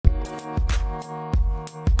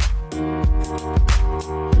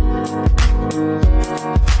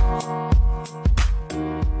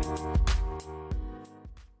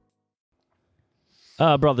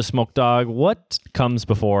Brother Smoke Dog, what comes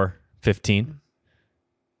before 15?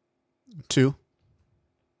 2.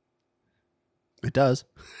 It does.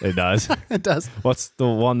 It does. It does. What's the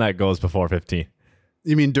one that goes before 15?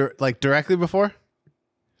 You mean directly before?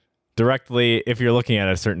 Directly, if you're looking at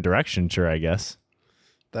a certain direction, sure, I guess.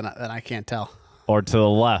 Then I can't tell. Or to the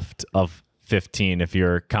left of 15 if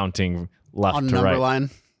you're counting left On to number right. line,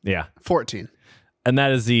 Yeah. 14. And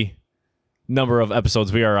that is the number of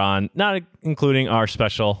episodes we are on, not including our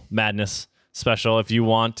special Madness special. If you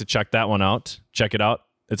want to check that one out, check it out.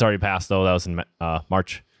 It's already passed, though. That was in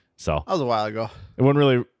March. So That was a while ago. it wouldn't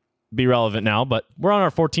really be relevant now, but we're on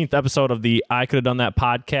our 14th episode of the I Could Have Done That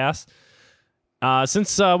podcast.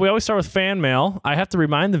 Since we always start with fan mail, I have to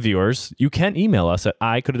remind the viewers, you can email us at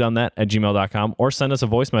icouldhavedonethat@gmail.com or send us a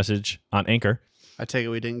voice message on Anchor. I take it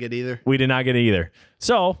we didn't get either. We did not get it either.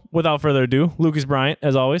 So, without further ado, Lucas Bryant,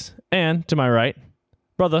 as always, and to my right,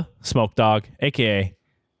 Brother Smoke Dog, a.k.a.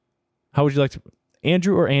 How would you like to...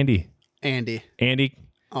 Andrew or Andy? Andy. Andy.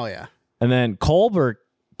 Oh, yeah. And then Kolb or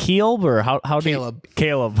Kielb or how Caleb. do you...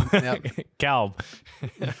 Caleb. Yep. Calb.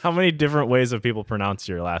 How many different ways of people pronounce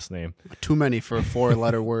your last name? Too many for a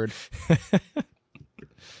 4-letter word.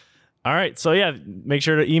 All right. So, yeah, make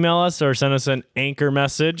sure to email us or send us an Anchor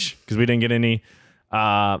message because we didn't get any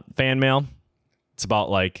fan mail. It's about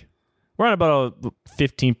we're on about a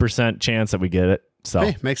 15% chance that we get it. So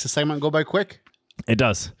Hey, makes the segment go by quick. it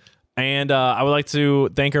does. And I would like to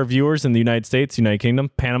thank our viewers in the United States, United Kingdom,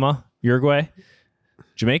 Panama, Uruguay,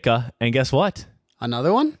 Jamaica, and guess what?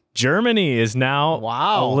 Another one? Germany is now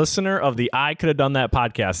Wow. a listener of the I Could Have Done That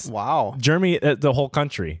podcast. Wow. Germany, the whole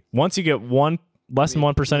country. Once you get less than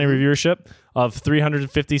 1% of your viewership of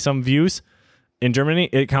 350 some views in Germany,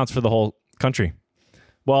 it counts for the whole country.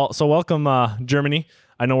 Well, so welcome, Germany.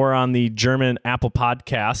 I know we're on the German Apple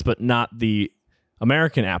Podcast, but not the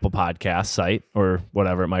American Apple Podcast site or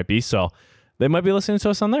whatever it might be. So they might be listening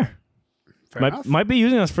to us on there. Fair enough. Might be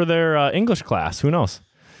using us for their English class. Who knows?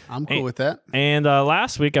 I'm cool with that. And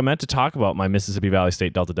last week, I meant to talk about my Mississippi Valley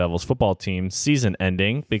State Delta Devils football team season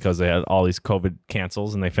ending because they had all these COVID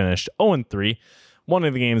cancels and they finished 0-3. One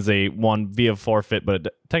of the games they won via forfeit, but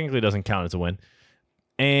it technically doesn't count as a win.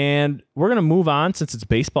 And we're going to move on, since it's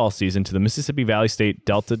baseball season, to the Mississippi Valley State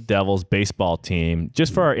Delta Devils baseball team.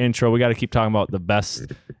 Just for our intro, we got to keep talking about the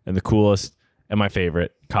best and the coolest and my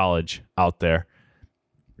favorite college out there.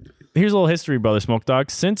 Here's a little history, Brother Smoke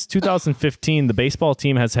Dog. Since 2015, the baseball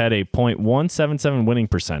team has had a .177 winning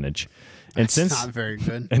percentage. And That's not very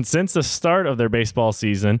good. And since the start of their baseball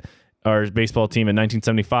season, or baseball team in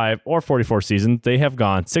 1975 or 44 season, they have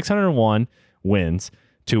gone 601 wins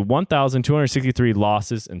to 1,263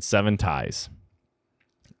 losses and 7 ties.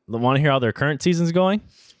 Want to hear how their current season's going?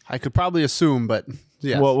 I could probably assume, but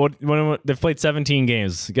yeah. Well, they've played 17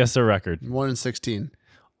 games. Guess their record. 1-16.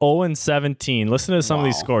 0-17. Listen to some of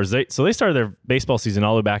these Wow. scores. They started their baseball season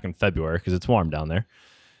all the way back in February because it's warm down there.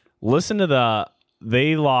 Listen to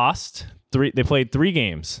they lost 3. They played 3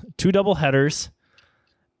 games, 2 doubleheaders,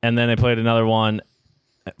 and then they played another one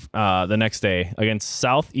the next day against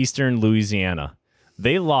Southeastern Louisiana.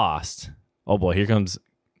 They lost. Oh boy, here comes.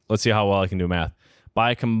 Let's see how well I can do math. By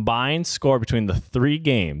a combined score between the 3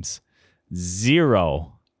 games,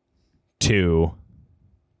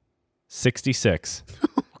 0-66.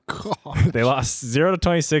 God. They lost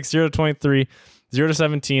 0-26, 0-23,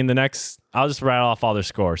 0-17. The next, I'll just rattle off all their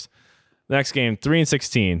scores. The next game,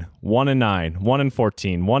 3-16, 1-9,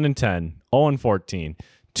 1-14, 1-10, 0-14,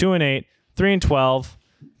 2-8, 3-12,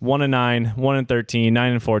 1-9, 1-13,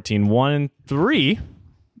 9-14, 1-3.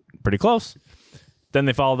 Pretty close. Then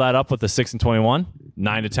they followed that up with a 6-21,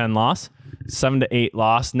 9-10 loss, 7-8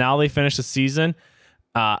 loss. Now they finish the season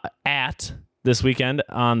at this weekend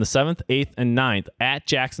on the 7th, 8th, and 9th at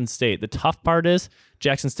Jackson State. The tough part is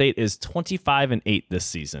Jackson State is 25-8 this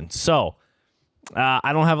season. So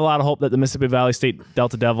I don't have a lot of hope that the Mississippi Valley State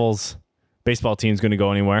Delta Devils baseball team is going to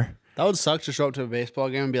go anywhere. That would suck to show up to a baseball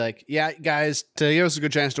game and be like, yeah, guys, to give us a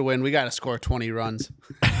good chance to win, we got to score 20 runs.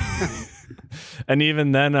 And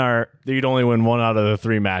even then, you'd only win 1 out of the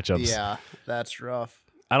 3 matchups. Yeah, that's rough.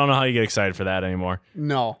 I don't know how you get excited for that anymore.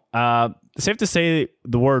 No. Safe to say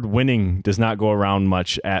the word winning does not go around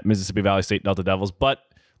much at Mississippi Valley State Delta Devils, but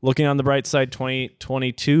looking on the bright side,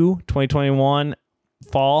 2022, 2021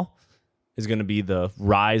 fall is going to be the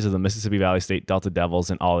rise of the Mississippi Valley State Delta Devils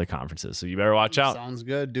in all the conferences. So you better watch out. Sounds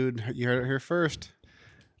good, dude. You heard it here first.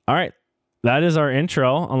 All right. That is our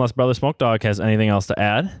intro, unless Brother Smoke Dog has anything else to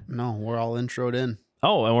add. No, we're all introed in.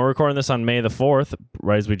 Oh, and we're recording this on May the 4th,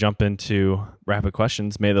 right as we jump into rapid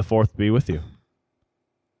questions. May the 4th be with you.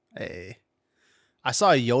 Hey. I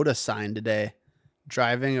saw a Yoda sign today.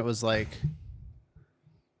 Driving, it was like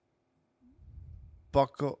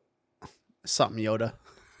buckle something Yoda.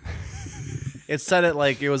 It said it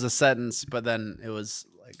like it was a sentence, but then it was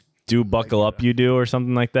like Do buckle up, you do, or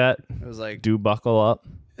something like that. it was like Do buckle up.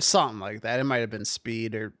 something like that. It might have been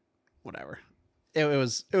speed or whatever. It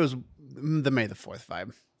was the May the 4th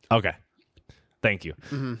vibe. Okay. Thank you.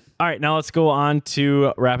 All right, now let's go on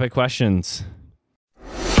to rapid questions.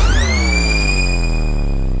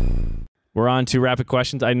 We're on to rapid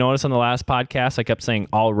questions. I noticed on the last podcast, I kept saying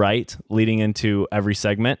all right leading into every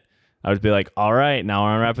segment. I would be like, all right, now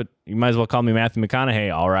we're on rapid. You might as well call me Matthew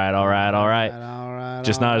McConaughey. All right, all right, all right. All right.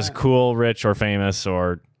 Just not as cool, rich, or famous,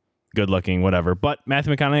 or good looking, whatever. But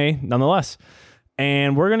Matthew McConaughey nonetheless.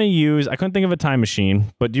 And we're going to use, I couldn't think of a time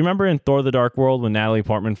machine, but do you remember in Thor the Dark World when Natalie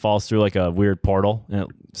Portman falls through like a weird portal and it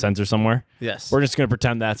sends her somewhere? Yes. We're just going to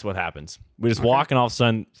pretend that's what happens. We just walk and all of a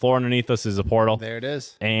sudden, floor underneath us is a portal. There it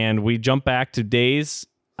is. And we jump back to days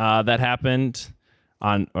that happened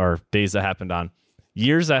on, or days that happened on,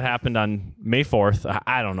 years that happened on May 4th.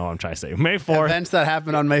 I don't know what I'm trying to say. May 4th. Events that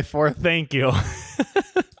happened on May 4th. Thank you.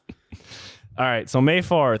 All right, so May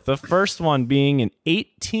 4th, the first one being in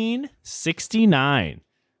 1869,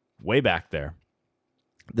 way back there.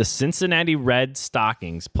 The Cincinnati Red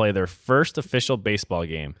Stockings play their first official baseball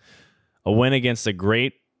game, a win against the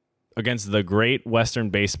Great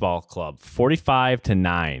Western Baseball Club,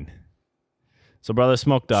 45-9. So, Brother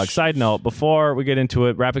Smoke Dog, side note, before we get into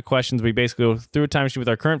it, rapid questions, we basically go through a time machine with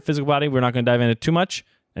our current physical body. We're not going to dive into too much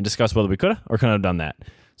and discuss whether we could have or couldn't have done that.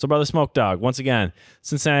 So, Brother Smoke Dog, once again,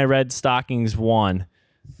 Cincinnati Red Stockings won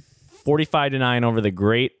 45-9 over the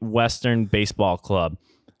Great Western Baseball Club.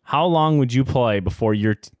 How long would you play before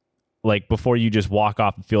before you just walk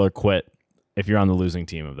off the field or quit if you're on the losing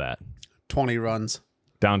team of that? 20 runs.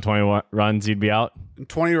 Down 20 runs, you'd be out?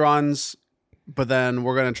 20 runs, but then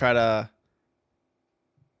we're going to try to...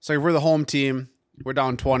 So if we're the home team, we're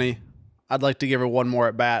down 20. I'd like to give her one more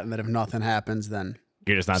at bat, and then if nothing happens, then...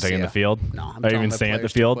 You're just not taking the field? No, I'm Are you telling even the staying at the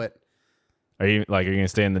players to field? quit. Are you going to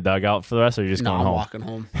stay in the dugout for the rest, or are you just No, going I'm home? walking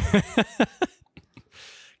home.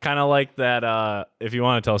 Kind of like that, if you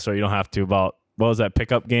want to tell a story, you don't have to, about, what was that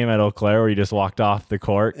pickup game at Eau Claire where you just walked off the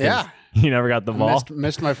court? 'Cause Yeah. You never got the ball?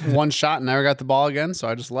 Missed my one shot and never got the ball again, so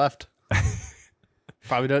I just left.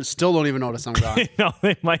 Still don't even notice I'm gone. No,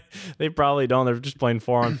 they probably don't. They're just playing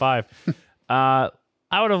 4-on-5. I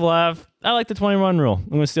would have left. I like the 20-run rule. I'm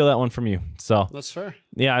going to steal that one from you. So That's fair.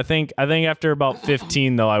 yeah, I think after about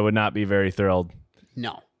 15, though, I would not be very thrilled.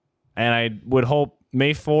 No. And I would hope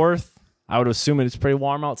May 4th, I would assume it's pretty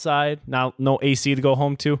warm outside. Now, no AC to go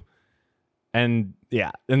home to. And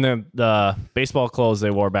yeah, and the baseball clothes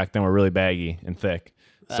they wore back then were really baggy and thick.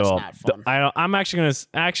 That's so not fun. I'm not going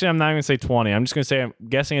to say 20. I'm just going to say, I'm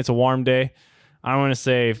guessing it's a warm day. I'm going to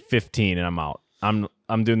say 15 and I'm out. I'm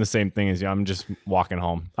doing the same thing as you. I'm just walking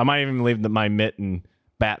home. I might even leave my mitt and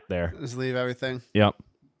bat there. Just leave everything. Yep.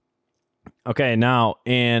 Okay, now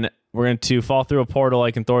we're going to fall through a portal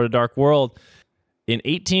like in Thor the Dark World. In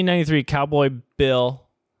 1893, Cowboy Bill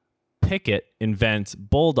Pickett invents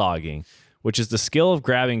bulldogging, which is the skill of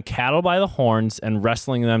grabbing cattle by the horns and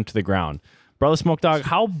wrestling them to the ground. Brother Smoke Dog,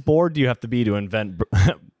 how bored do you have to be to invent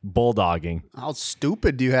bulldogging? How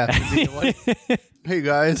stupid do you have to be? Hey,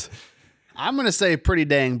 guys. I'm going to say pretty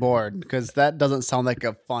dang bored because that doesn't sound like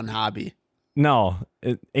a fun hobby. No,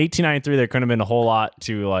 1893, there couldn't have been a whole lot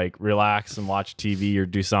to like relax and watch TV or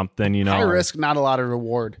do something, you know. High risk, not a lot of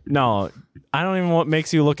reward. No, I don't even know what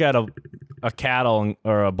makes you look at a cattle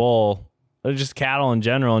or a bull or just cattle in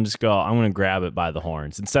general and just go, I'm going to grab it by the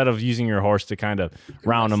horns instead of using your horse to kind of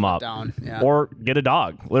round them up. Down. Yeah. Or get a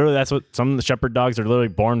dog. Literally, that's what some of the shepherd dogs are literally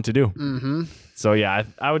born to do. Mm-hmm. So yeah,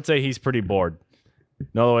 I would say he's pretty bored.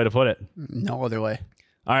 No other way to put it. No other way.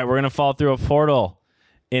 All right, we're going to fall through a portal.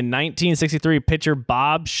 In 1963, pitcher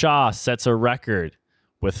Bob Shaw sets a record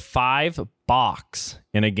with 5 balks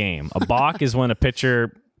in a game. A balk is when a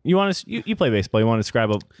pitcher, you play baseball, you want to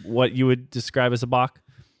describe what you would describe as a balk?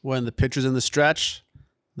 When the pitcher's in the stretch,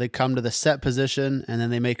 they come to the set position, and then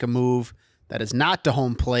they make a move that is not to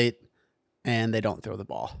home plate, and they don't throw the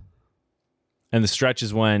ball. And the stretch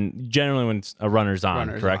is generally when a runner's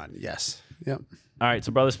on, correct? On. Yes. Yep. All right,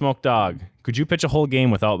 so Brother Smoke Dog, could you pitch a whole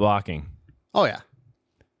game without blocking? Oh, yeah.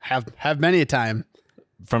 Have many a time.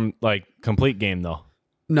 From like complete game though?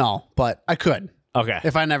 No, but I could. Okay.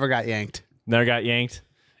 If I never got yanked. Never got yanked?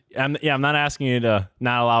 I'm not asking you to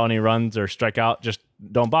not allow any runs or strike out. Just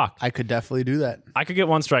don't balk. I could definitely do that. I could get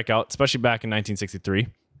one strikeout, especially back in 1963.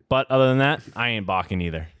 But other than that, I ain't balking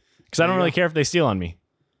either. Because I don't really care if they steal on me.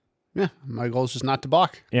 Yeah, my goal is just not to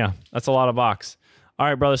balk. Yeah, that's a lot of balks. All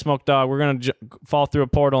right, Brother Smoke Dog, we're going to fall through a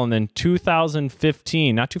portal, and then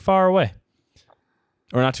 2015, not too far away,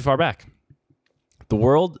 or not too far back, The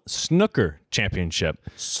World Snooker Championship.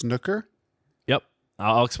 Snooker? Yep,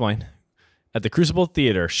 I'll explain. At the Crucible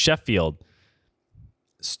Theater, Sheffield,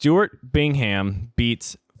 Stuart Bingham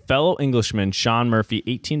beats fellow Englishman Sean Murphy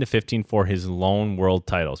 18-15 for his lone world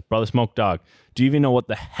titles. Brother Smoke Dog, do you even know what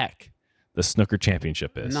the heck the Snooker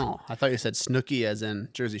Championship is? No, I thought you said Snooki as in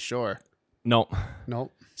Jersey Shore. Nope.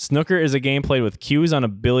 Nope. Snooker is a game played with cues on a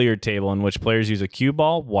billiard table in which players use a cue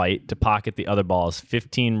ball, white, to pocket the other balls,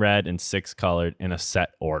 15 red and 6 colored in a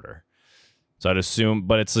set order. So I'd assume,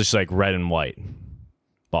 but it's just like red and white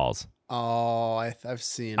balls. Oh, I've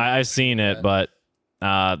seen. I've seen it, but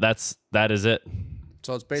that is it.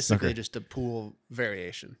 So it's basically Snooker. just a pool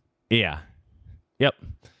variation. Yeah. Yep.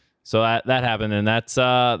 So that happened, and that's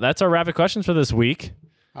our rapid questions for this week.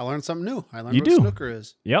 I learned something new. I learned You what do. snooker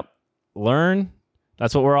is. Yep. Learn.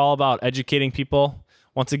 That's what we're all about, educating people.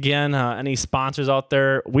 Once again, any sponsors out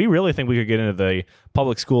there, we really think we could get into the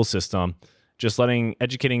public school system, just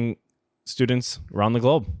educating students around the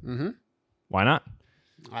globe. Mm-hmm. Why not?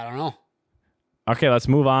 I don't know. Okay, let's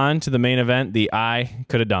move on to the main event. The I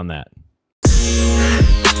could have done that.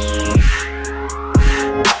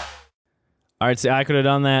 All right, so I could have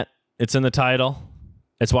done that. It's in the title.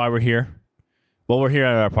 It's why we're here. Well, we're here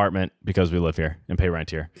at our apartment because we live here and pay rent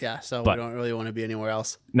here. Yeah, so But- we don't really want to be anywhere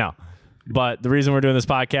else. No. But the reason we're doing this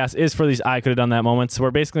podcast is for these I could have done that moments.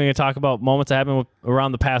 We're basically going to talk about moments that happened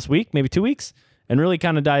around the past week, maybe 2 weeks, and really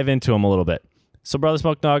kind of dive into them a little bit. So, Brother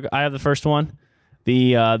Smoke Dog, I have the first one.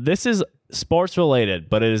 This is sports related,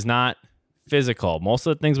 but it is not physical. Most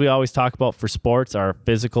of the things we always talk about for sports are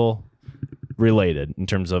physical related in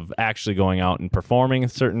terms of actually going out and performing a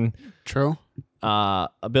certain True.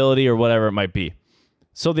 ability or whatever it might be.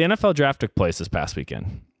 So the NFL draft took place this past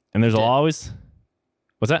weekend, and there's did. always...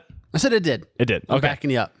 What's that? I said it did. It did. I'm Okay.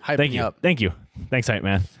 backing you up. Hyping Thank you. up. Thank you. Thanks, Hype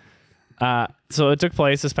Man. So it took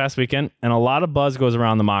place this past weekend, and a lot of buzz goes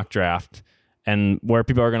around the mock draft and where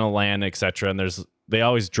people are going to land, etc. And they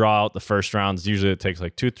always draw out the first rounds. Usually it takes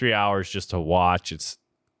like 2-3 hours just to watch. It's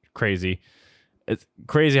crazy. It's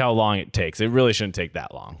crazy how long it takes. It really shouldn't take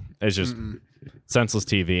that long. It's just senseless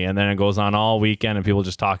TV. And then it goes on all weekend, and people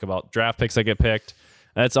just talk about draft picks that get picked.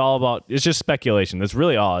 That's all about, it's just speculation. That's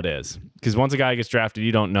really all it is. Because once a guy gets drafted,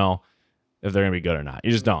 you don't know if they're going to be good or not.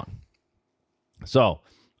 You just don't. So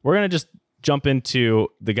we're going to just jump into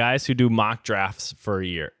the guys who do mock drafts for a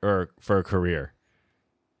year or for a career.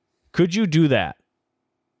 Could you do that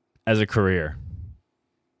as a career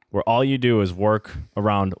where all you do is work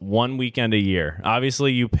around one weekend a year?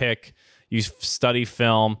 Obviously, you study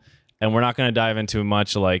film, and we're not going to dive into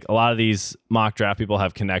much. Like a lot of these mock draft people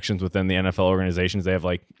have connections within the NFL organizations. They have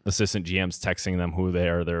like assistant GMs texting them who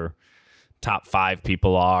their top 5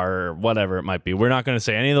 people are, or whatever it might be. We're not going to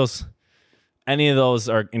say any of those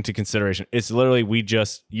are into consideration. It's literally we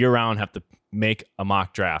just year round have to make a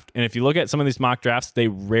mock draft. And if you look at some of these mock drafts, they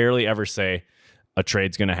rarely ever say a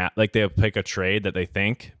trade's going to happen. Like they'll pick a trade that they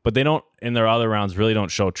think, but they don't, in their other rounds, really don't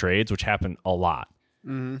show trades, which happen a lot.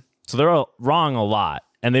 Mm-hmm. So they're all wrong a lot,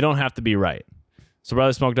 and they don't have to be right. So,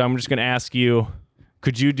 Brother Smoke Dog, I'm just going to ask you,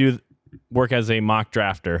 could you work as a mock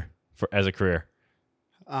drafter as a career?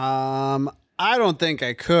 I don't think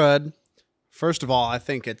I could. First of all, I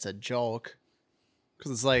think it's a joke.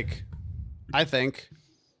 Because it's like, I think,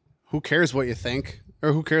 who cares what you think?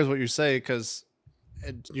 Or who cares what you say? Because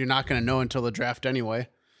you're not going to know until the draft anyway.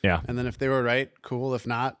 Yeah. And then if they were right, cool. If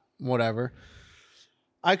not, whatever.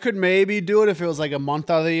 I could maybe do it if it was like a month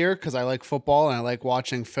out of the year because I like football and I like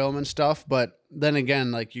watching film and stuff. But then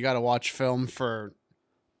again, like you got to watch film for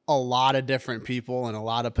a lot of different people and a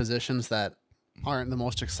lot of positions that aren't the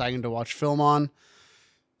most exciting to watch film on.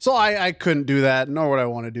 So I couldn't do that, nor would I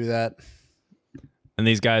want to do that. And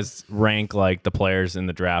these guys rank like the players in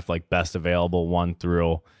the draft, like best available 1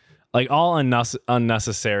 through, like all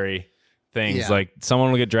unnecessary things. Yeah. Like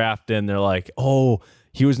someone will get drafted and they're like, oh,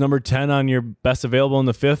 he was number 10 on your best available in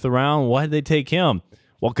the 5th round. Why did they take him?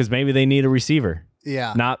 Well, because maybe they need a receiver,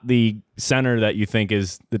 Yeah. not the center that you think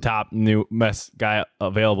is the top new best guy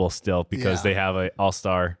available still because Yeah. they have a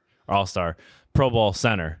all-star Pro Bowl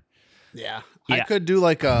center. Yeah. Yeah. I could do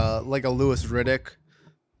like a Lewis Riddick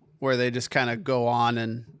where they just kind of go on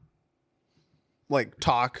and like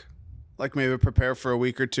talk, like maybe prepare for a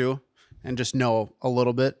week or 2 and just know a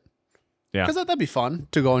little bit. Yeah. Because that'd be fun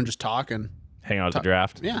to go and just talk and Hang out at the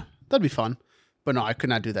draft. yeah, that'd be fun. But no, I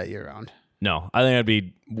could not do that year round. No, I think I'd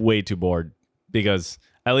be way too bored because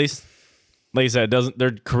at least, like you said,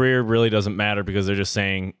 their career really doesn't matter because they're just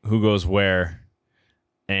saying who goes where.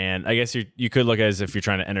 And I guess you could look at it as if you're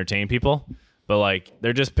trying to entertain people, but like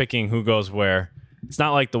they're just picking who goes where. It's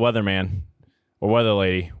not like the weatherman or weather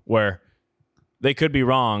lady where they could be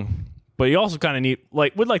wrong, But you also kind of need,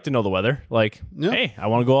 like, would like to know the weather. Like, hey, I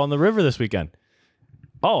want to go on the river this weekend.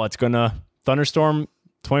 Oh, it's going to thunderstorm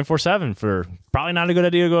 24/7 for probably not a good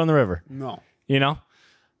idea to go on the river. No. You know?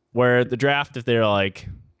 Where the draft, if they're like,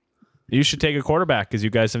 you should take a quarterback because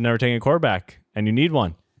you guys have never taken a quarterback and you need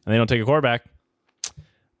one, and they don't take a quarterback,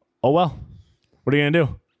 oh, well, what are you going to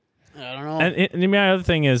do? I don't know. And my other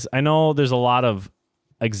thing is, I know there's a lot of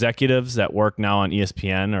executives that work now on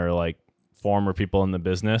ESPN or like former people in the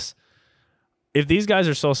business. If these guys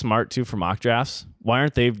are so smart too for mock drafts, why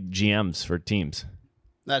aren't they GMs for teams?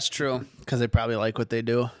 That's true, because they probably like what they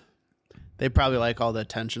do. They probably like all the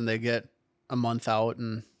attention they get a month out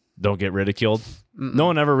and don't get ridiculed. No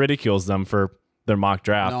one ever ridicules them for their mock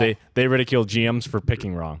draft. No. They ridicule GMs for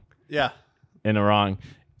picking wrong. Yeah. In a wrong.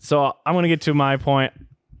 So I'm going to get to my point.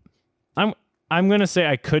 I'm going to say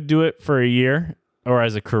I could do it for a year or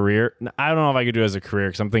as a career. I don't know if I could do it as a career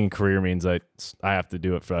because I'm thinking career means I have to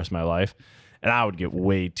do it for the rest of my life. And I would get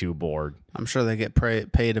way too bored. I'm sure they get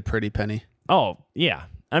paid a pretty penny. Oh, yeah.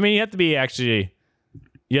 I mean, you have to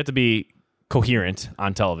be coherent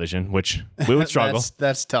on television, which we would struggle.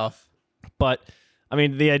 That's tough. But, I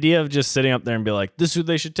mean, the idea of just sitting up there and be like, this is who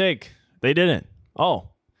they should take. They didn't. Oh.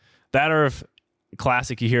 That or if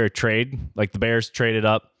classic, you hear a trade, like the Bears traded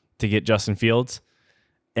up to get Justin Fields.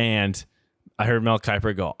 And I heard Mel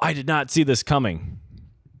Kiper go, I did not see this coming.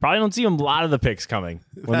 Probably don't see a lot of the picks coming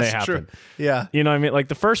when they happen. True. Yeah. You know what I mean? Like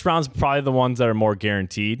the first round's probably the ones that are more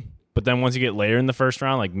guaranteed. But then once you get later in the first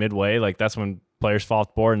round, like midway, like that's when players fall off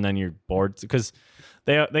the board and then you're bored. Because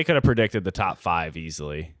they could have predicted the top 5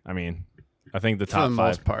 easily. I mean, I think the top 5. For the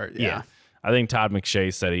most part, yeah. I think Todd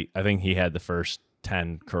McShay said I think he had the first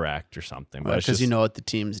 10 correct or something. But because you know what the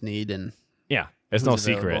teams need and yeah, it's no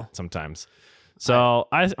available. secret sometimes. So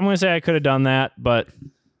I'm going to say I could have done that, but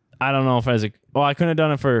I don't know if I couldn't have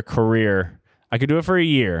done it for a career. I could do it for a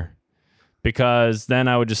year because then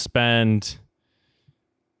I would just spend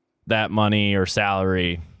that money or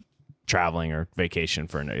salary traveling or vacation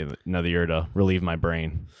for another year to relieve my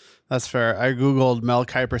brain. That's fair. I Googled Mel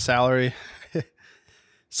Kiper salary.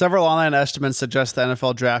 Several online estimates suggest the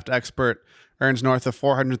NFL draft expert earns north of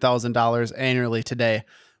 $400,000 annually today,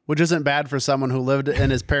 which isn't bad for someone who lived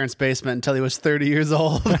in his parents' basement until he was 30 years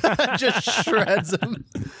old. Just shreds him.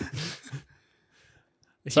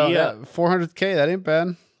 So yeah, $400K, that ain't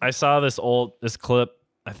bad. I saw this clip.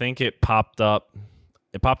 I think it popped up.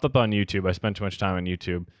 It popped up on YouTube. I spent too much time on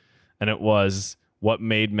YouTube. And it was what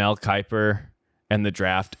made Mel Kiper and the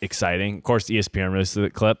draft exciting. Of course, ESPN released the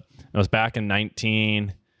clip. It was back in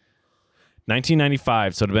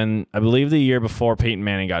 1995. So it would have been, I believe, the year before Peyton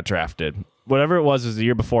Manning got drafted. Whatever it was the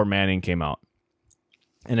year before Manning came out.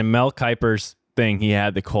 And in Mel Kiper's thing, he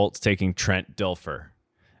had the Colts taking Trent Dilfer.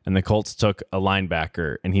 And the Colts took a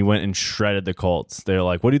linebacker, and he went and shredded the Colts. They're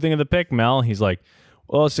like, what do you think of the pick, Mel? He's like,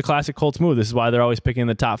 well, it's the classic Colts move. This is why they're always picking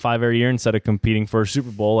the top 5 every year instead of competing for a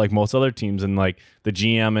Super Bowl like most other teams. And like the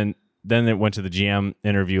GM, and then it went to the GM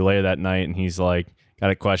interview later that night, and he's like, got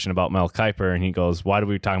a question about Mel Kiper, and he goes, why are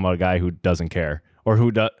we talking about a guy who doesn't care or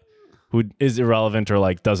who is irrelevant or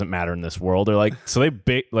like doesn't matter in this world? Or like, so they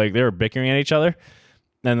were bickering at each other.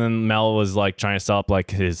 And then Mel was like trying to sell up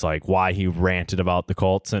like his like why he ranted about the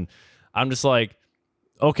Colts. And I'm just like,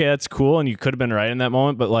 okay, that's cool. And you could have been right in that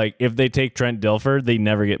moment. But like if they take Trent Dilfer, they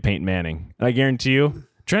never get Peyton Manning. And I guarantee you,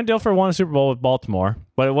 Trent Dilfer won a Super Bowl with Baltimore,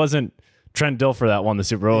 but it wasn't Trent Dilfer that won the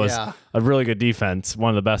Super Bowl. It was a really good defense,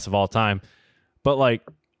 one of the best of all time. But like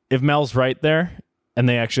if Mel's right there and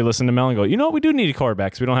they actually listen to Mel and go, you know what, we do need a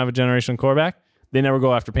quarterback because we don't have a generational quarterback, they never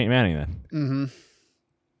go after Peyton Manning then. Mm-hmm.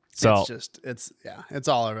 So it's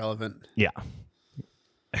all irrelevant. Yeah.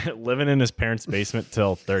 Living in his parents' basement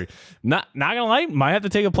till 30. Not gonna lie, might have to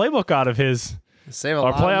take a playbook out of his play out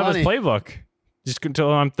of his playbook. Just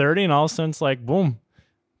until I'm 30 and all of a sudden it's like boom.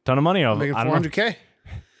 Ton of money over. Making $400K.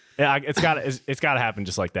 Yeah, it's gotta happen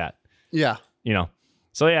just like that. Yeah. You know.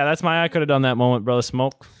 So yeah, that's I could have done that moment, Brother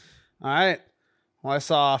Smoke. All right. Well, I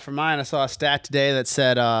saw a stat today that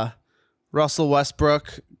said Russell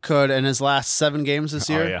Westbrook could, in his last 7 games this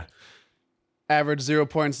year, average 0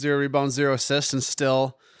 points, 0 rebounds, 0 assists, and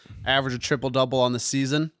still average a triple-double on the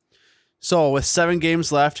season. So with 7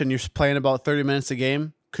 games left and you're playing about 30 minutes a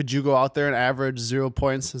game, could you go out there and average 0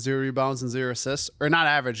 points, 0 rebounds, and 0 assists? Or not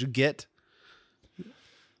average, get?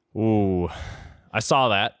 Ooh, I saw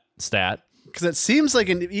that stat. Because it seems like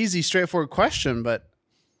an easy, straightforward question, but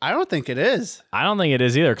I don't think it is. I don't think it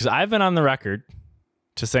is either, because I've been on the record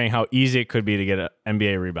to saying how easy it could be to get an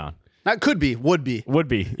NBA rebound. Not could be, would be. Would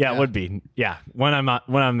be. Yeah, would be. Yeah. When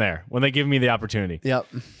I'm there, when they give me the opportunity. Yep.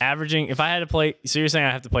 Averaging, if I had to play, so you're saying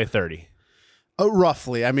I have to play 30?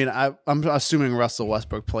 Roughly. I mean, I'm assuming Russell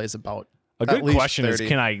Westbrook plays about A At good least question 30. is,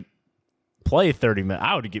 can I play 30 minutes?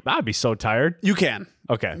 I'd be so tired. You can.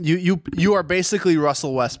 Okay. You are basically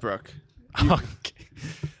Russell Westbrook. Okay.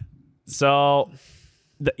 So,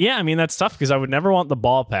 yeah, I mean, that's tough because I would never want the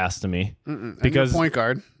ball passed to me. And Because you're point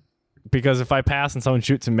guard. because if I pass and someone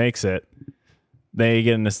shoots and makes it, I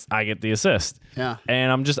get the assist. Yeah.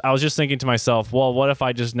 And I was just thinking to myself, well, what if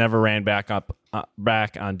I just never ran back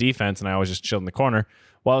on defense and I always just chilled in the corner?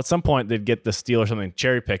 Well, at some point they'd get the steal or something,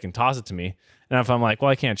 cherry pick and toss it to me. And if I'm like,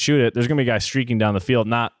 well, I can't shoot it, there's gonna be a guy streaking down the field,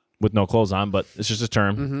 not with no clothes on, but it's just a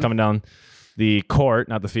term coming down the court,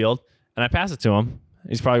 not the field, and I pass it to him.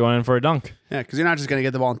 He's probably going in for a dunk. Yeah, because you're not just gonna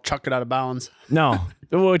get the ball and chuck it out of bounds. No,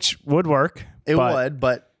 which would work. It would,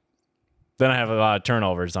 but Then I have a lot of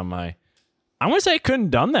turnovers on my. I'm gonna say I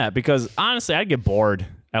couldn't done that because honestly, I'd get bored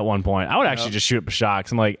at one point. I would actually just shoot up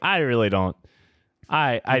shots. I'm like, I really don't.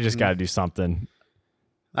 I just got to do something.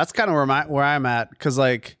 that's kind of where I'm at. Because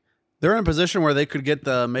like they're in a position where they could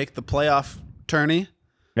make the playoff tourney.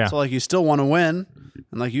 Yeah. So like you still want to win,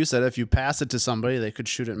 and like you said, if you pass it to somebody, they could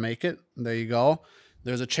shoot it and make it. There you go.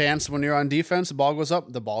 There's a chance when you're on defense, the ball goes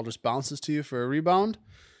up, the ball just bounces to you for a rebound.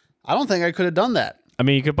 I don't think I could have done that. I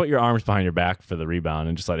mean, you could put your arms behind your back for the rebound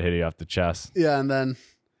and just let it hit you off the chest. Yeah, and then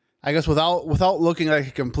I guess without looking like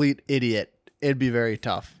a complete idiot, it'd be very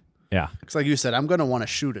tough. Yeah. Because like you said, I'm gonna want to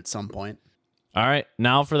shoot at some point. All right.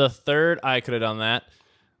 Now for the third, I could have done that.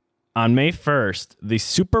 On May 1st, the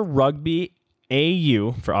Super Rugby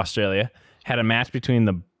AU for Australia had a match between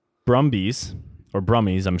the Brumbies, or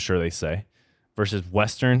Brummies, I'm sure they say, versus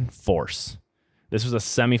Western Force. This was a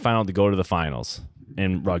semifinal to go to the finals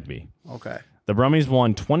in rugby. Okay. The Brummies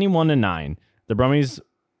won 21-9. The Brummies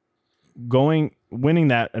winning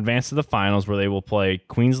that advance to the finals where they will play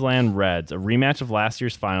Queensland Reds, a rematch of last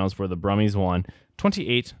year's finals where the Brummies won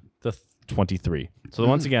 28-23. So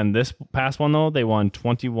once again, this past one though, they won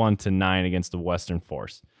 21-9 against the Western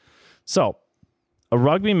Force. So a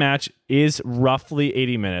rugby match is roughly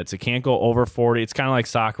 80 minutes. It can't go over 40. It's kind of like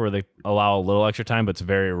soccer where they allow a little extra time, but it's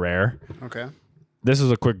very rare. Okay. This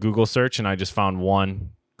was a quick Google search, and I just found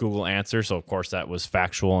one Google answer. So of course that was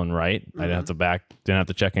factual and right. I didn't have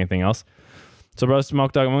to check anything else. So Bros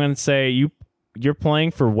Smoke Dog, I'm going to say you're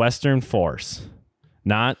playing for Western Force,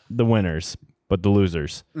 not the winners, but the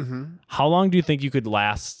losers. Mm-hmm. How long do you think you could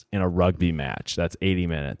last in a rugby match? That's 80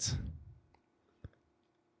 minutes.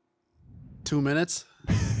 2 minutes.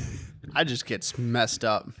 I just get messed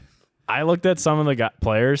up. I looked at some of the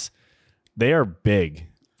players. They are big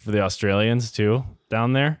for the Australians too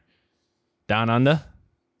down there, down under.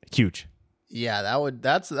 Huge. Yeah,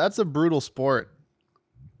 that's a brutal sport.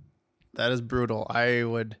 That is brutal.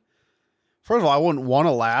 First of all, I wouldn't want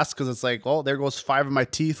to last because it's like, well, there goes 5 of my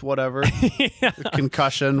teeth, whatever. Yeah.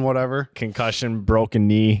 Concussion, whatever. Concussion, broken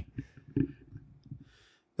knee.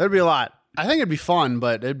 That'd be a lot. I think it'd be fun,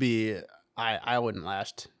 but I wouldn't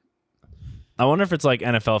last. I wonder if it's like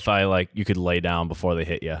NFL you could lay down before they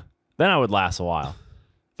hit you. Then I would last a while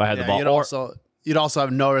if I had the ball. You'd also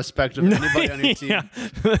have no respect of anybody on your team.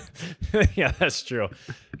 Yeah. Yeah, that's true.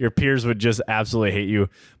 Your peers would just absolutely hate you.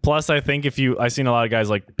 Plus, I think I've seen a lot of guys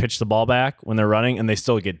like pitch the ball back when they're running and they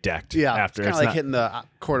still get decked. Yeah, after. it's kind of like hitting the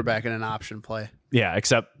quarterback in an option play. Yeah,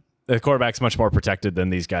 except the quarterback's much more protected than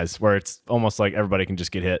these guys, where it's almost like everybody can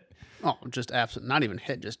just get hit. Oh, just not even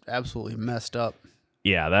hit, just absolutely messed up.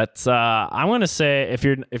 Yeah, that's. I'm gonna say if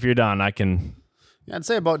you're done, I can. Yeah, I'd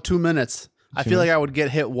say about 2 minutes. I feel like I would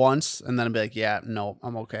get hit once and then I'd be like, yeah, no,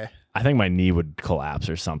 I'm okay. I think my knee would collapse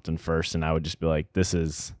or something first, and I would just be like, "This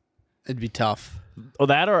is." It'd be tough. Well,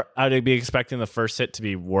 that or I'd be expecting the first hit to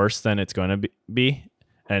be worse than it's going to be,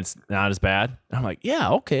 and it's not as bad. And I'm like,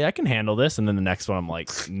 "Yeah, okay, I can handle this," and then the next one, I'm like,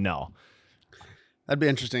 "No." That'd be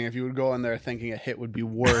interesting if you would go in there thinking a hit would be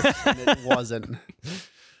worse and it wasn't.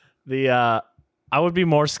 I would be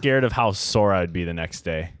more scared of how sore I'd be the next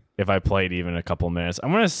day if I played even a couple minutes.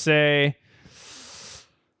 I'm gonna say.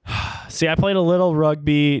 See, I played a little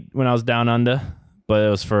rugby when I was down under, but it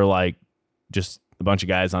was for like just a bunch of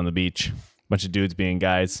guys on the beach, a bunch of dudes being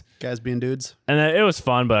guys. Guys being dudes. And it was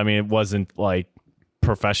fun, but I mean, it wasn't like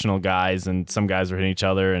professional guys, and some guys were hitting each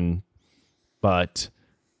other. But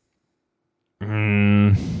I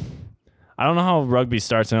don't know how rugby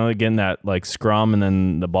starts. I know they're getting that like scrum and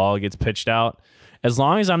then the ball gets pitched out. As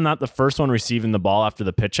long as I'm not the first one receiving the ball after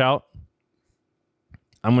the pitch out,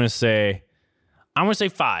 I'm going to say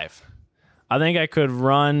 5. I think I could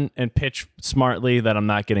run and pitch smartly that I'm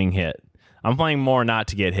not getting hit. I'm playing more not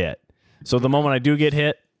to get hit. So the moment I do get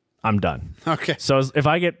hit, I'm done. Okay. So if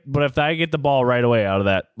I get the ball right away out of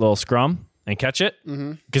that little scrum and catch it,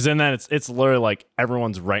 because then it's literally like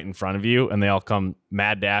everyone's right in front of you and they all come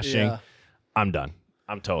mad dashing. Yeah. I'm done.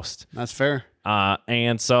 I'm toast. That's fair.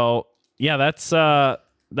 And so yeah, that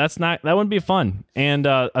wouldn't be fun. And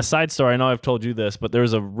a side story, I know I've told you this, but there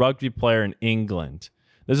was a rugby player in England.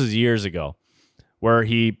 This was years ago, where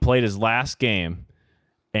he played his last game,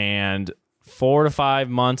 and 4 to 5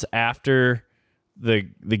 months after the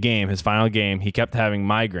game, his final game, he kept having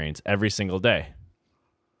migraines every single day.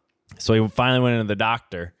 So he finally went into the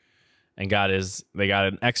doctor and they got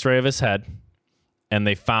an x-ray of his head, and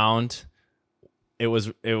they found it was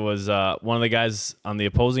one of the guys on the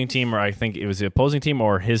opposing team, or I think it was the opposing team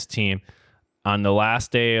or his team, on the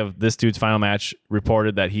last day of this dude's final match,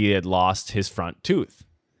 reported that he had lost his front tooth.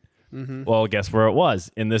 Mm-hmm. Well, guess where it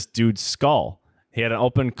was? In this dude's skull. He had an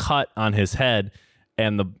open cut on his head,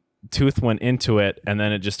 and the tooth went into it, and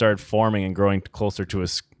then it just started forming and growing closer to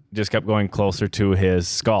just kept going closer to his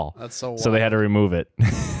skull. That's so wild. So they had to remove it.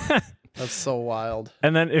 That's so wild.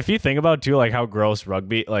 And then if you think about too, like how gross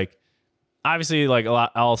rugby, like obviously like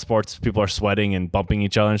all sports, people are sweating and bumping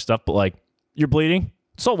each other and stuff, but like you're bleeding.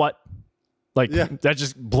 So what? Like that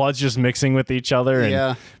just blood's just mixing with each other. And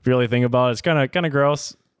if you really think about it, it's kind of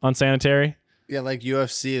gross, unsanitary. Yeah. Like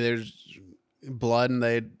UFC, there's blood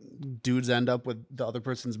and dudes end up with the other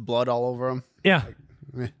person's blood all over them. Yeah.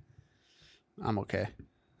 Like, I'm okay.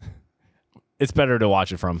 It's better to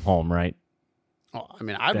watch it from home, right? Oh, I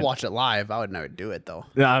mean, I'd watch it live. I would never do it though.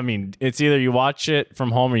 Yeah, I mean, it's either you watch it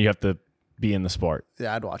from home or you have to be in the sport.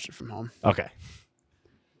 Yeah, I'd watch it from home. Okay.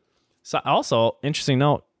 So also, interesting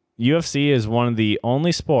note, UFC is one of the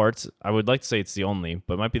only sports, I would like to say it's the only,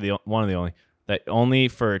 but it might be one of the only, that only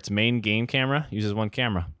for its main game camera uses one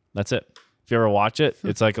camera. That's it. If you ever watch it,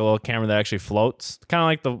 it's like a little camera that actually floats. Kind of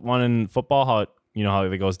like the one in football, how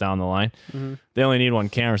it goes down the line. Mm-hmm. They only need one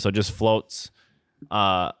camera, so it just floats,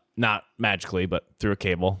 not magically, but through a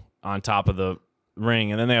cable on top of the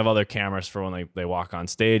ring. And then they have other cameras for when they walk on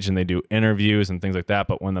stage and they do interviews and things like that.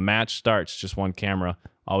 But when the match starts, just one camera,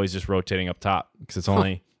 always just rotating up top because it's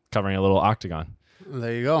only covering a little octagon.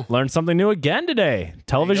 There you go. Learned something new again today.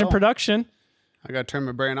 Television production. I got to turn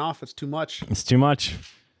my brain off. It's too much. It's too much.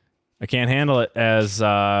 I can't handle it, as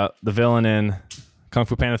the villain in Kung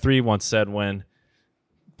Fu Panda 3 once said when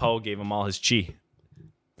Po gave him all his chi. If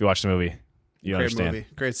you watch the movie, you understand. Great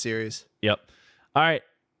movie. Great series. Yep. All right.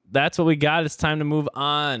 That's what we got. It's time to move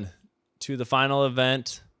on to the final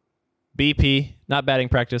event. BP, not batting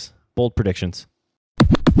practice, bold predictions.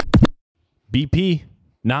 BP,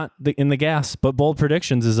 not in the gas, but bold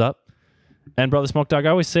predictions is up. And Brother Smoke Dog, I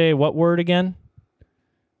always say what word again?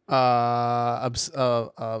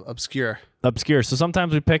 Obscure. Obscure. So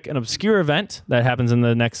sometimes we pick an obscure event that happens in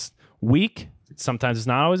the next week. Sometimes it's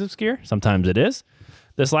not always obscure. Sometimes it is.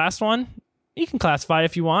 This last one, you can classify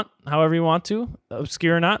if you want, however you want to,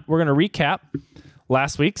 obscure or not. We're going to recap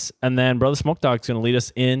last week's, and then Brother Smoke Dog is going to lead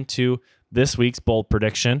us into this week's bold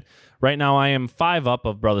prediction. Right now, I am 5 up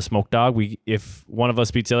of Brother Smoke Dog. If one of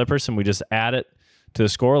us beats the other person, we just add it to the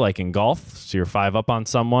score, like in golf. So you're 5 up on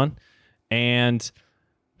someone. And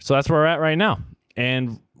so that's where we're at right now.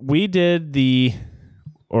 And we did for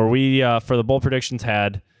the bold predictions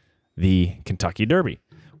had the Kentucky Derby,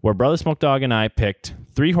 where Brother Smoke Dog and I picked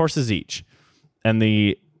 3 horses each. And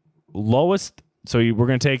the lowest, so we're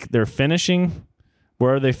going to take their finishing,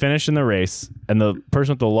 where they finish in the race, and the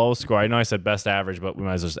person with the lowest score, I know I said best average, but we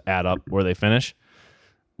might as well just add up where they finish.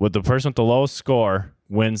 With the person with the lowest score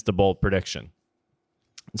wins the bold prediction.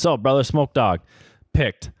 So Brother Smoke Dog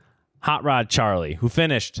picked Hot Rod Charlie, who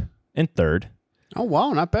finished in 3rd. Oh,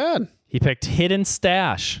 wow, not bad. He picked Hidden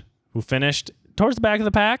Stash, who finished towards the back of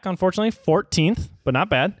the pack, unfortunately, 14th, but not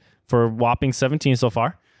bad for a whopping 17 so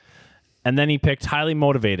far. And then he picked Highly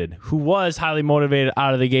Motivated, who was highly motivated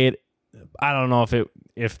out of the gate. I don't know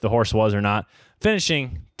if the horse was or not,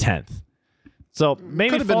 finishing 10th. So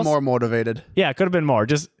maybe could have been more motivated. Yeah, it could have been more.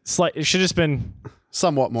 Just it should have just been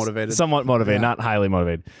somewhat motivated. Somewhat motivated, not highly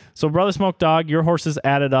motivated. So Brother Smoke Dog, your horses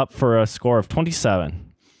added up for a score of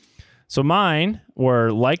 27. So mine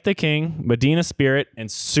were Like the King, Medina Spirit,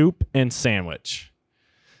 and Soup and Sandwich.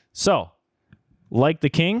 So Like the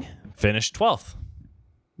King finished 12th,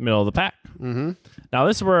 middle of the pack. Mm-hmm. Now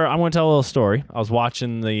this is where I'm going to tell a little story. I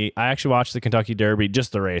actually watched the Kentucky Derby,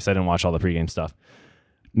 just the race. I didn't watch all the pregame stuff.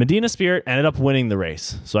 Medina Spirit ended up winning the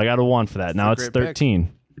race, so I got a 1 for that. Now it's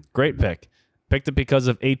 13. Pick. Great pick. Picked it because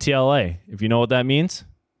of ATLA. If you know what that means,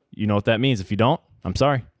 you know what that means. If you don't, I'm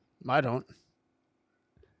sorry. I don't.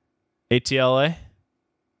 ATLA?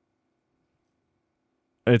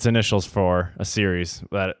 It's initials for a series.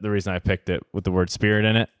 The reason I picked it with the word spirit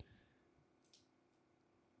in it.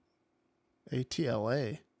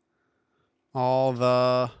 ATLA.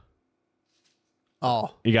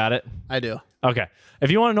 You got it? I do. Okay.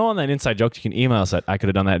 If you want to know on that inside joke, you can email us at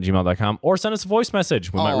ICouldHaveDoneThat@gmail.com or send us a voice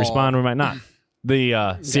message. We might respond, we might not.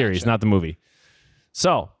 The series, Gotcha. not the movie.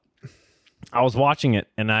 So I was watching it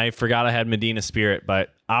and I forgot I had Medina Spirit, but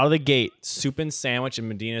out of the gate, Soup and Sandwich and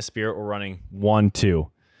Medina Spirit were running 1-2.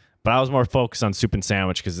 But I was more focused on Soup and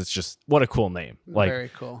Sandwich because it's just what a cool name. Like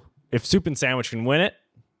Very cool. if Soup and Sandwich can win it,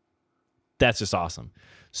 that's just awesome.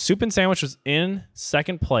 Soup and Sandwich was in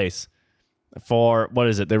second place for, what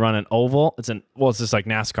is it? They run an oval. It's just like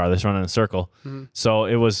NASCAR. They just run in a circle. Mm-hmm. So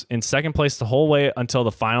it was in second place the whole way until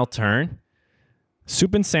the final turn.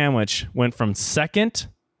 Soup and Sandwich went from second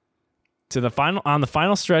to the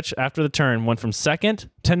final stretch after the turn, went from second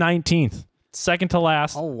to 19th. Second to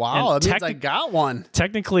last. Oh, wow. And That means I got one.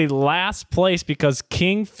 technically last place because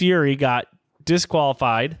King Fury got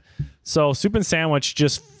disqualified. So Soup and Sandwich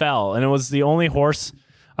just fell. And it was the only horse.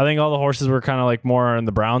 I think all the horses were kind of like more on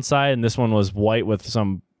the brown side. And this one was white with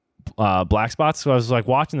some black spots. So I was like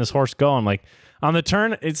watching this horse go. I'm like, on the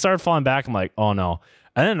turn, it started falling back. I'm like, oh no.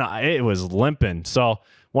 And then it was limping. So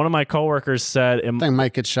one of my coworkers said, I think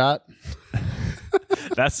Mike get shot.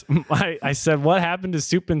 I said, what happened to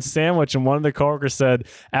Soup and Sandwich? And one of the coworkers said,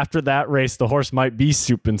 after that race, the horse might be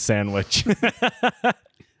Soup and Sandwich.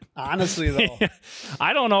 Honestly, though. Yeah.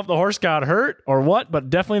 I don't know if the horse got hurt or what, but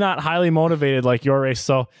definitely not highly motivated like your race.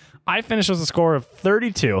 So I finished with a score of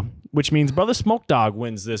 32, which means Brother Smoke Dog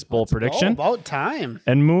wins this bowl prediction About time.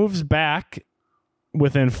 and moves back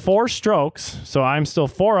within 4 strokes. So I'm still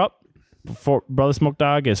 4 up. Brother Smoke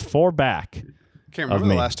Dog is 4 back. Can't remember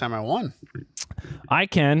the last time I won. I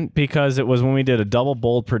can because it was when we did a double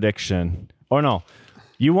bold prediction. Or no,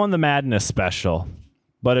 you won the Madness special,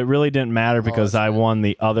 but it really didn't matter because I won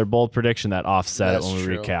the other bold prediction that offset it when we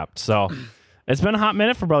true. recapped. So it's been a hot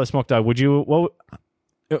minute for Brother Smoke Dog.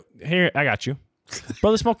 Here, I got you.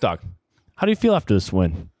 Brother Smoke Dog, how do you feel after this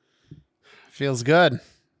win? Feels good.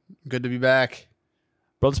 Good to be back.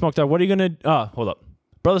 Brother Smoke Dog, what are you going to... hold up.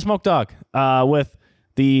 Brother Smoke Dog, with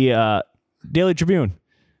the Daily Tribune,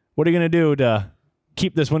 what are you going to do to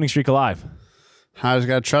keep this winning streak alive? I just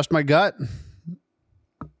got to trust my gut.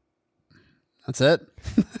 That's it.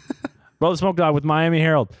 Brother Smoke Dog with Miami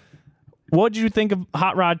Herald. What did you think of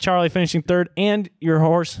Hot Rod Charlie finishing 3rd and your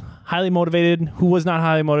horse, highly motivated, who was not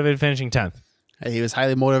highly motivated, finishing 10th? Hey, he was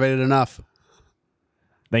highly motivated enough.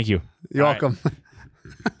 Thank you. You're All welcome. right.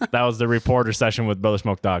 That was the reporter session with Brother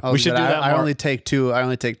Smoke Dog. We should do that I more. only take 2. I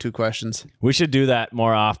only take 2 questions. We should do that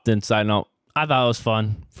more often. Side note, I thought it was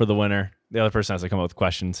fun for the winner. The other person has to come up with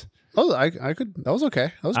questions. Oh, I could. That was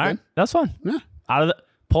okay. That was All good. right, that's fun. Yeah.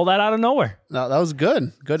 Pull that out of nowhere. That was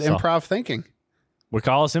good. Good So- improv thinking. We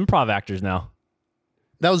call us improv actors now.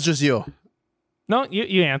 That was just you. No,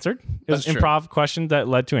 you answered. It was That's true. improv questions that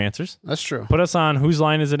led to answers. That's true. Put us on Whose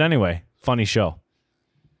Line Is It Anyway? Funny show.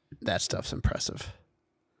 That stuff's impressive.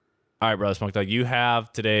 All right, Brother Smoke Dog, you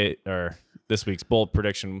have today or this week's bold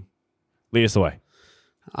prediction. Lead us away.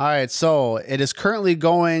 All right, so it is currently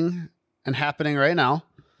going and happening right now.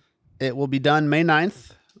 It will be done May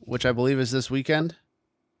 9th, which I believe is this weekend.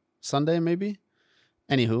 Sunday, maybe?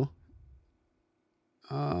 Anywho.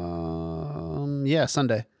 Yeah,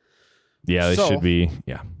 Sunday. Yeah, they So- should be.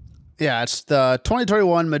 Yeah. Yeah, it's the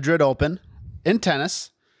 2021 Madrid Open in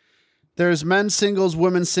tennis. There's men's singles,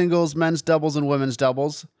 women's singles, men's doubles, and women's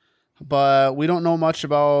doubles. But we don't know much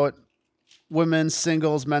about women's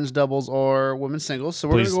singles, men's doubles, or women's singles. So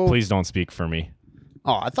we're Please, going to go. please don't speak for me.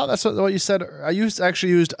 Oh, I thought that's what you said. Actually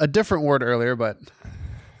used a different word earlier, but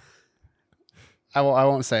I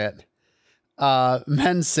won't say it.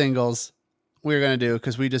 Men's singles we're going to do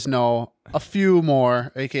because we just know a few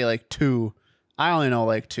more, aka like 2. I only know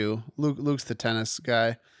like 2. Luke's the tennis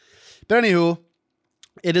guy. But anywho,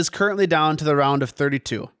 it is currently down to the round of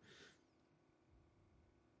 32.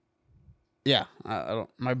 Yeah, I don't.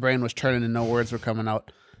 My brain was turning and no words were coming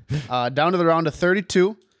out. Down to the round of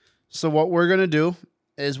 32. So what we're gonna do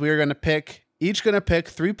is we're gonna pick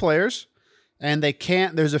 3 players, and they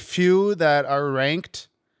can't. There's a few that are ranked,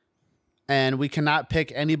 and we cannot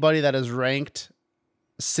pick anybody that is ranked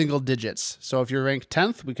single digits. So if you're ranked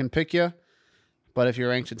 10th, we can pick you, but if you're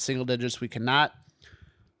ranked in single digits, we cannot.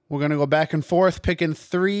 We're gonna go back and forth picking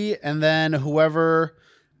 3, and then whoever.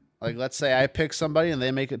 Like, let's say I pick somebody and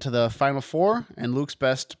they make it to the final 4, and Luke's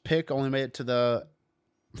best pick only made it to the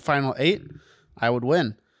final 8, I would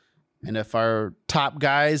win. And if our top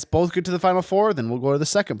guys both get to the final 4, then we'll go to the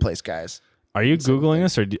second place guys. Are you Googling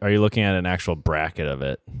this or are you looking at an actual bracket of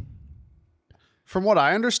it? From what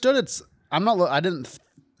I understood, I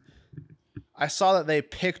saw that they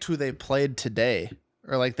picked who they played today,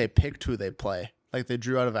 or like they picked who they play, like they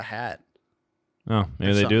drew out of a hat. Oh,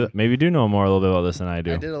 maybe Or they do. something. Maybe you do know more a little bit about this than I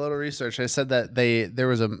do. I did a little research. I said that they It's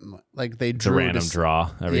a drew random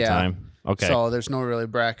draw every time. Okay. So there's no really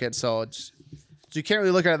bracket. So you can't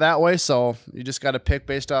really look at it that way. So you just got to pick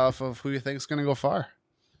based off of who you think is going to go far.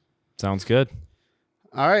 Sounds good.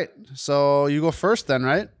 All right. So you go first then,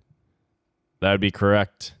 right? That would be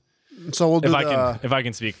correct. So we'll do if I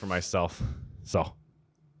can speak for myself. So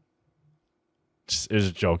it was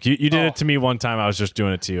a joke. You did it to me one time. I was just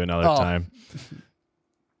doing it to you another time.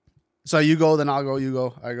 So you go, then I'll go. You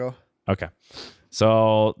go, I go. Okay.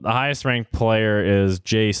 So the highest ranked player is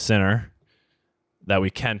Jay Sinner that we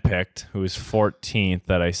can pick, who is 14th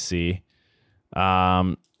that I see.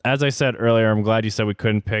 As I said earlier, I'm glad you said we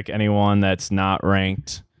couldn't pick anyone that's not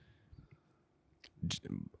ranked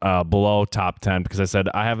below top 10 because I said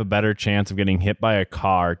I have a better chance of getting hit by a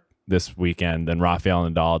car this weekend than Rafael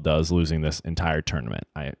Nadal does losing this entire tournament.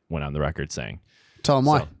 I went on the record saying. Tell him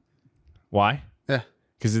why. Why? Yeah.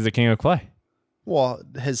 Because he's the king of clay. Well,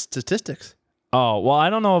 his statistics. Oh, well, I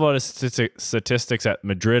don't know about his statistics at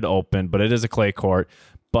Madrid Open, but it is a clay court.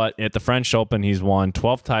 But at the French Open, he's won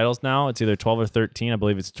 12 titles now. It's either 12 or 13. I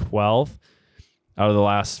believe it's 12 out of the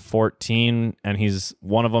last 14. And he's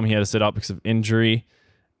one of them he had to sit out because of injury.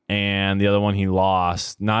 And the other one he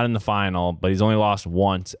lost, not in the final, but he's only lost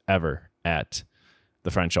once ever at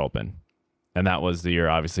the French Open. And that was the year,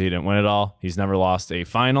 obviously, he didn't win it all. He's never lost a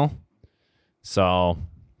final. So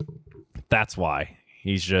that's why.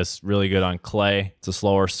 He's just really good on clay. It's a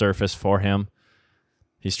slower surface for him.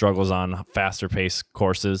 He struggles on faster pace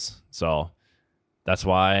courses. So that's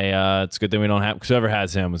why it's a good thing we don't have, because whoever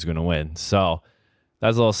has him is going to win. So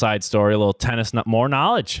that's a little side story, a little tennis, more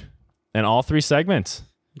knowledge in all three segments.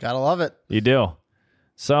 Gotta love it. You do.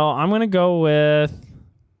 So I'm going to go with,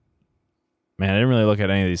 man, I didn't really look at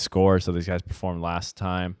any of these scores that these guys performed last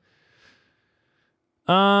time.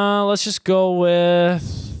 Let's just go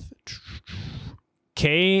with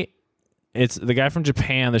K. It's the guy from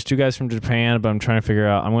Japan. There's two guys from Japan, but I'm trying to figure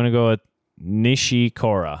out. I'm going to go with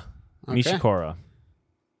Nishikora. Okay. Nishikora.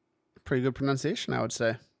 Pretty good pronunciation, I would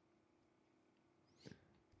say.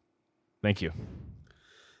 Thank you.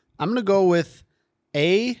 I'm going to go with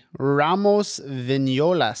A. Ramos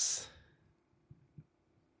Vignolas.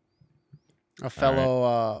 A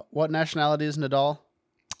fellow, what nationality is Nadal?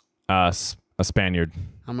 A Spaniard.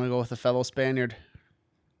 I'm going to go with a fellow Spaniard.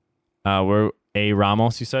 We're A.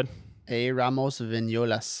 Ramos, you said? A. Ramos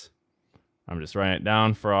Vignolas. I'm just writing it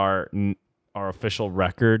down for our official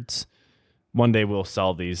records. One day we'll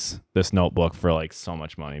sell this notebook for like so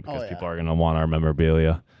much money because people are going to want our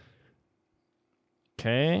memorabilia.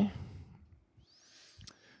 Okay.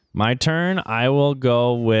 My turn. I will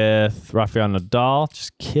go with Rafael Nadal.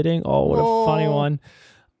 Just kidding. Oh, what a funny one.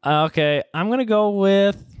 Okay, I'm going to go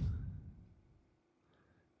with,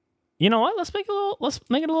 you know what? Let's make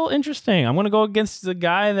it a little interesting. I'm going to go against the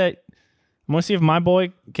guy that I'm going to see if my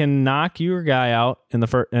boy can knock your guy out in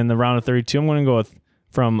the round of 32. I'm going to go with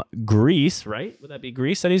from Greece, right? Would that be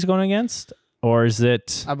Greece that he's going against? Or is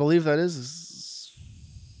it? I believe that is.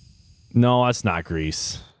 No, that's not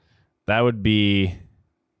Greece. That would be.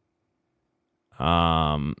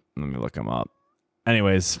 Let me look him up.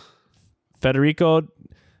 Anyways, Federico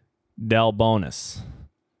Del Bonis.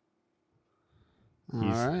 All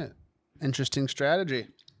right. Interesting strategy.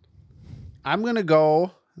 I'm going to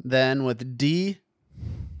go then with D.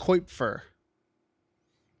 Kuiper.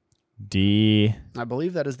 D. I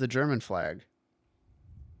believe that is the German flag.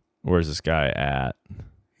 Where's this guy at?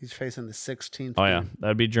 He's facing the 16th. Oh, yeah.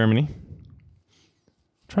 That'd be Germany.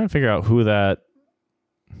 Trying to figure out who that.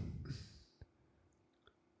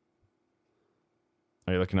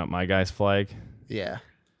 Are you looking up my guy's flag? Yeah.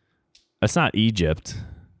 That's not Egypt.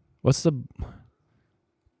 What's the...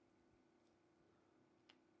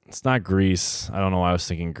 It's not Greece. I don't know why I was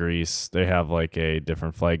thinking Greece. They have like a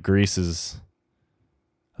different flag. Greece is...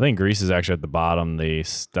 I think Greece is actually at the bottom. The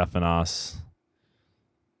Stefanos.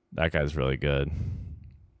 That guy's really good.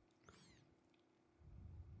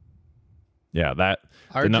 Yeah, that...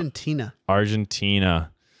 Argentina.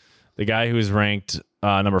 Argentina. The guy who's ranked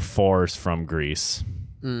number 4 is from Greece.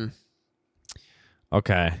 Mm.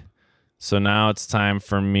 Okay. So now it's time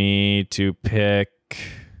for me to pick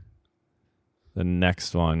the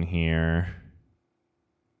next one here.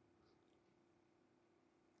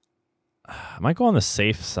 I might go on the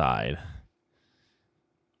safe side.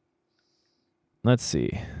 Let's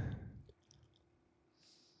see.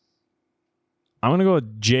 I'm going to go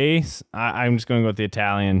with Jay. I'm just going to go with the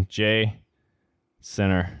Italian. Jay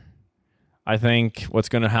Sinner. I think what's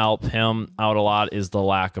going to help him out a lot is the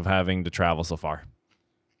lack of having to travel so far.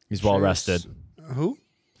 He's well rested. Who?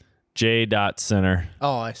 J. Center.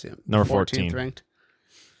 Oh, I see him. Number 14th 14. ranked.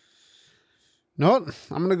 No,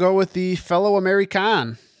 I'm going to go with the fellow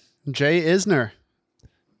American, Jay Isner.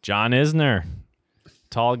 John Isner.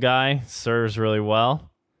 Tall guy, serves really well.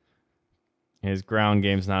 His ground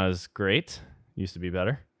game's not as great. Used to be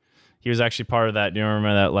better. He was actually part of that. Do you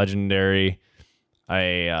remember that legendary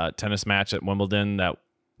tennis match at Wimbledon that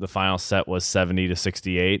the final set was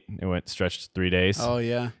 70-68? It went stretched 3 days. Oh,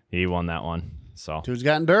 yeah. He won that one. So Dude's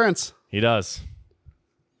got endurance. he does.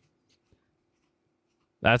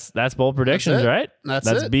 That's bold predictions, That's it. right? That's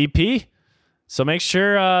it. BP. So make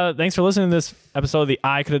sure, thanks for listening to this episode of the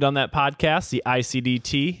I Could Have Done That podcast, the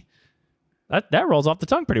ICDT. That rolls off the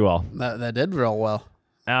tongue pretty well. That did real well.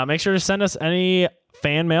 Make sure to send us any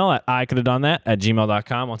fan mail at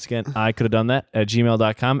icouldhavedonethat@gmail.com. Once again,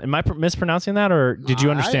 icouldhavedonethat@gmail.com. Am I mispronouncing that, or did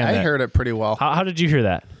you understand I that? heard it pretty well. How did you hear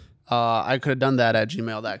that? I could have done that at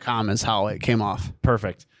gmail.com is how it came off.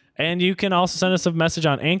 Perfect. And you can also send us a message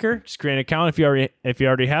on Anchor. Just create an account if you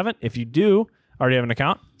already haven't. If you do already have an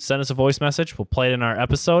account, send us a voice message. We'll play it in our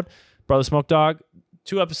episode. Brother Smoke Dog,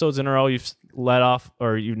 2 episodes in a row you've let off,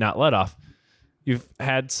 or you've not let off. You've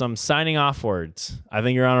had some signing off words. I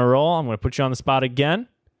think you're on a roll. I'm going to put you on the spot again.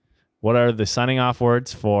 What are the signing off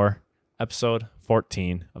words for episode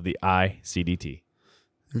 14 of the ICDT?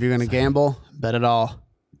 If you're going to gamble, bet it all.